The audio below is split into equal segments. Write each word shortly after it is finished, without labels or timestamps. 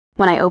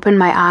When I open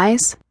my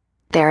eyes,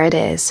 there it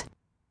is.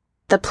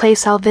 The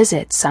place I'll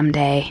visit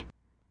someday.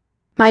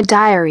 My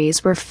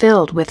diaries were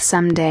filled with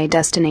someday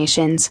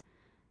destinations.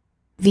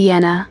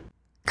 Vienna,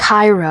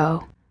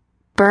 Cairo,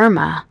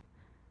 Burma.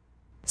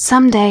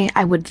 Someday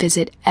I would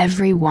visit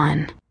every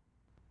one.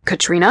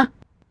 "Katrina?"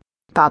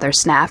 Father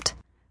snapped,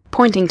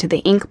 pointing to the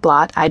ink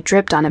blot I'd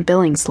dripped on a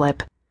billing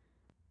slip.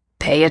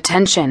 "Pay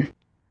attention.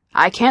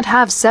 I can't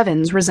have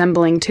sevens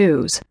resembling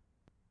twos."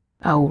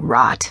 Oh,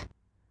 rot.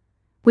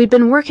 We'd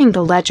been working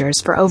the ledgers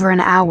for over an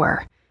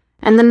hour,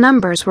 and the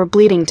numbers were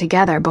bleeding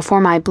together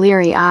before my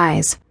bleary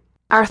eyes.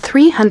 Our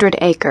 300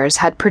 acres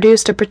had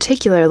produced a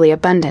particularly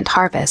abundant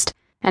harvest,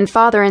 and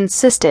Father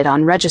insisted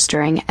on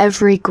registering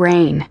every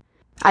grain.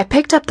 I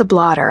picked up the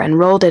blotter and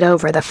rolled it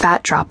over the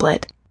fat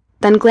droplet,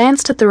 then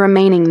glanced at the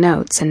remaining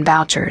notes and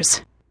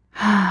vouchers.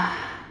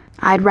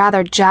 I'd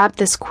rather jab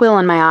this quill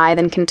in my eye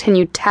than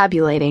continue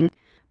tabulating,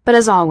 but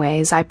as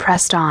always, I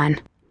pressed on.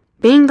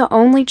 Being the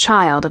only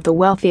child of the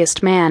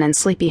wealthiest man in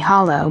Sleepy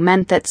Hollow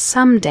meant that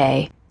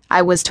someday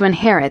I was to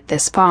inherit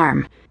this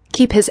farm,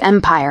 keep his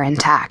empire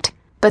intact,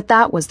 but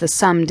that was the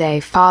someday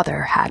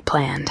Father had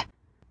planned.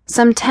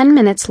 Some 10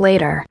 minutes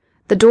later,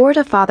 the door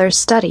to Father's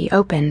study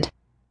opened.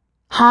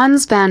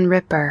 Hans van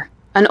Ripper,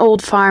 an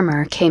old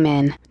farmer, came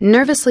in,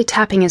 nervously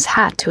tapping his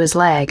hat to his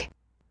leg.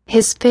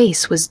 His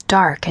face was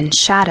dark and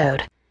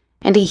shadowed,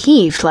 and he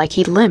heaved like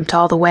he'd limped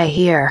all the way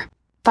here.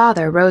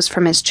 Father rose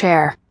from his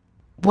chair.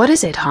 "What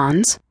is it,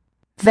 Hans?"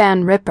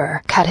 Van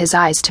Ripper cut his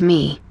eyes to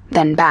me,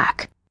 then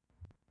back.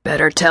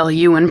 "Better tell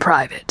you in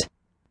private."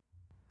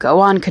 "Go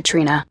on,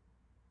 Katrina,"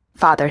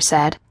 Father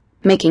said,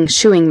 making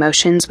shooing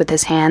motions with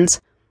his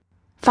hands.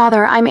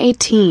 "Father, I'm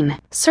 18,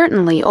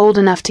 certainly old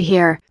enough to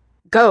hear."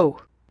 "Go!"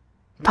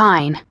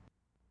 Fine.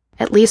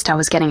 At least I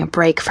was getting a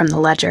break from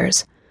the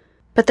ledgers.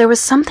 But there was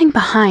something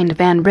behind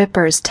Van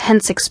Ripper's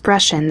tense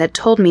expression that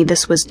told me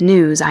this was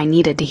news I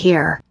needed to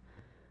hear.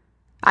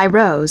 I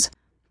rose,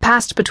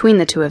 passed between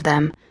the two of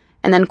them,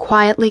 and then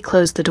quietly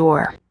closed the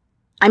door.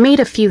 I made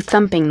a few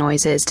thumping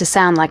noises to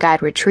sound like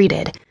I'd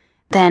retreated,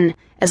 then,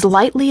 as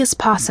lightly as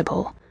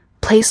possible,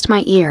 placed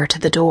my ear to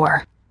the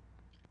door.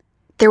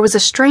 There was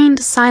a strained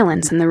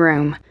silence in the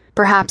room.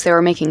 Perhaps they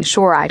were making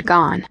sure I'd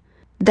gone.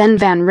 Then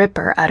Van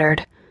Ripper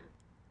uttered,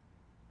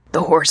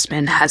 "The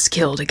horseman has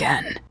killed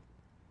again."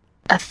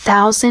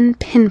 1,000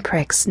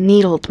 pinpricks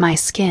needled my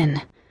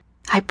skin.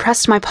 I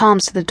pressed my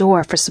palms to the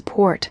door for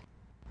support.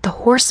 The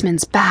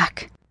horseman's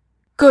back.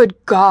 "Good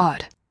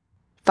God!"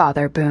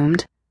 Father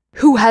boomed.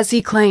 "Who has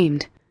he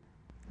claimed?"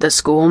 "The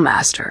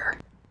schoolmaster,"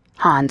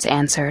 Hans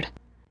answered.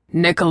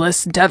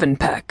 "Nicholas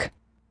Devenpeck.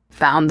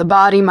 Found the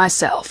body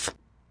myself."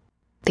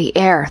 The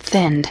air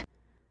thinned.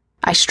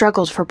 I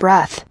struggled for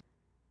breath.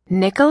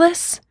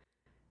 Nicholas?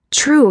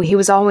 True, he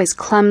was always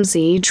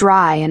clumsy,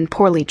 dry, and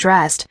poorly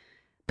dressed,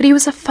 but he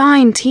was a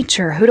fine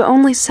teacher who'd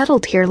only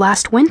settled here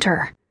last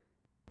winter.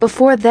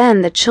 Before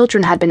then, the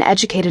children had been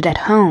educated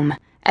at home,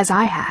 as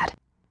I had.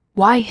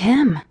 Why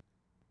him?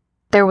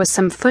 There was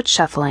some foot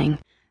shuffling.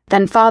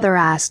 Then Father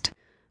asked,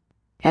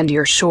 "And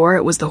you're sure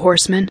it was the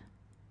horseman?"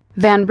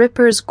 Van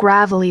Ripper's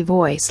gravelly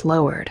voice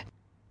lowered.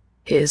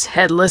 "His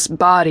headless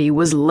body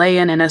was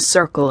layin' in a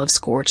circle of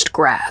scorched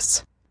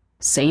grass,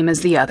 same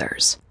as the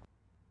others."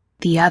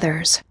 The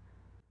others.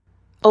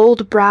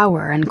 Old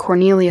Brower and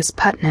Cornelius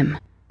Putnam,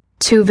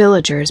 2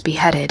 villagers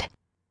beheaded.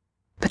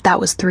 But that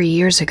was 3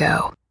 years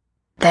ago.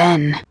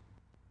 Then...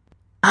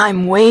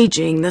 "I'm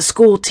waging the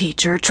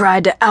schoolteacher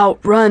tried to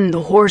outrun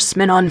the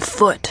horseman on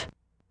foot,"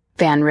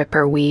 Van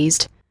Ripper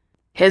wheezed.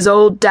 "His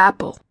old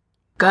dapple,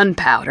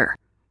 Gunpowder,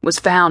 was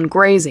found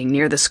grazing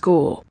near the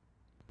school."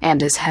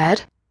 "And his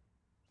head?"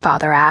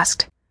 Father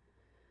asked.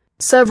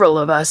 "Several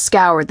of us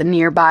scoured the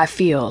nearby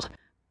field,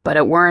 but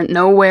it weren't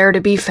nowhere to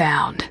be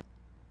found."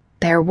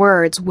 Their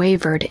words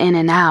wavered in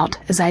and out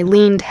as I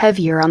leaned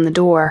heavier on the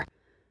door.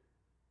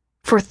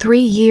 For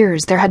 3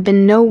 years there had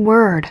been no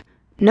word,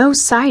 no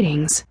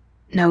sightings,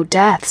 no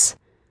deaths.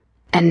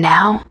 And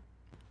now,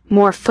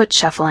 more foot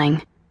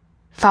shuffling.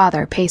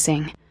 Father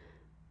pacing.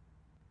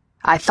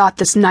 "I thought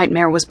this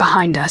nightmare was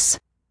behind us."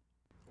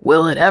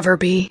 "Will it ever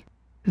be?"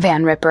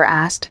 Van Ripper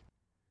asked.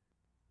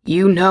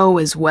 "You know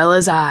as well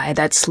as I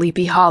that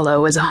Sleepy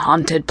Hollow is a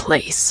haunted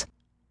place."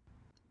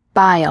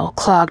 Bile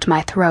clogged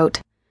my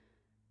throat.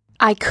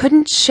 I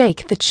couldn't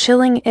shake the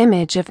chilling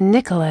image of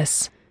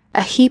Nicholas,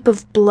 a heap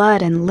of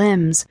blood and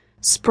limbs,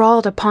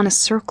 sprawled upon a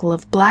circle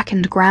of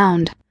blackened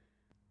ground.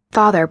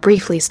 Father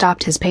briefly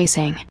stopped his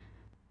pacing.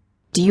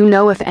 "Do you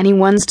know if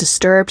anyone's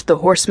disturbed the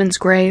horseman's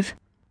grave?"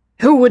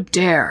 "Who would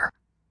dare?"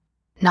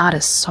 Not a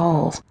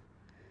soul.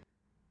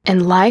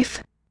 In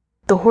life,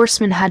 the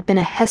horseman had been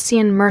a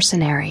Hessian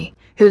mercenary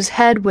whose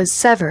head was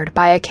severed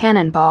by a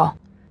cannonball.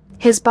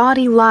 His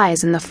body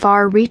lies in the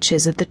far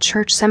reaches of the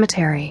church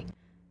cemetery.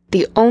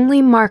 The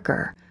only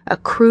marker, a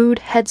crude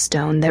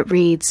headstone that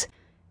reads,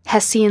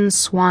 "Hessian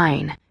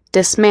Swine,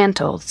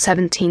 dismantled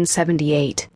 1778.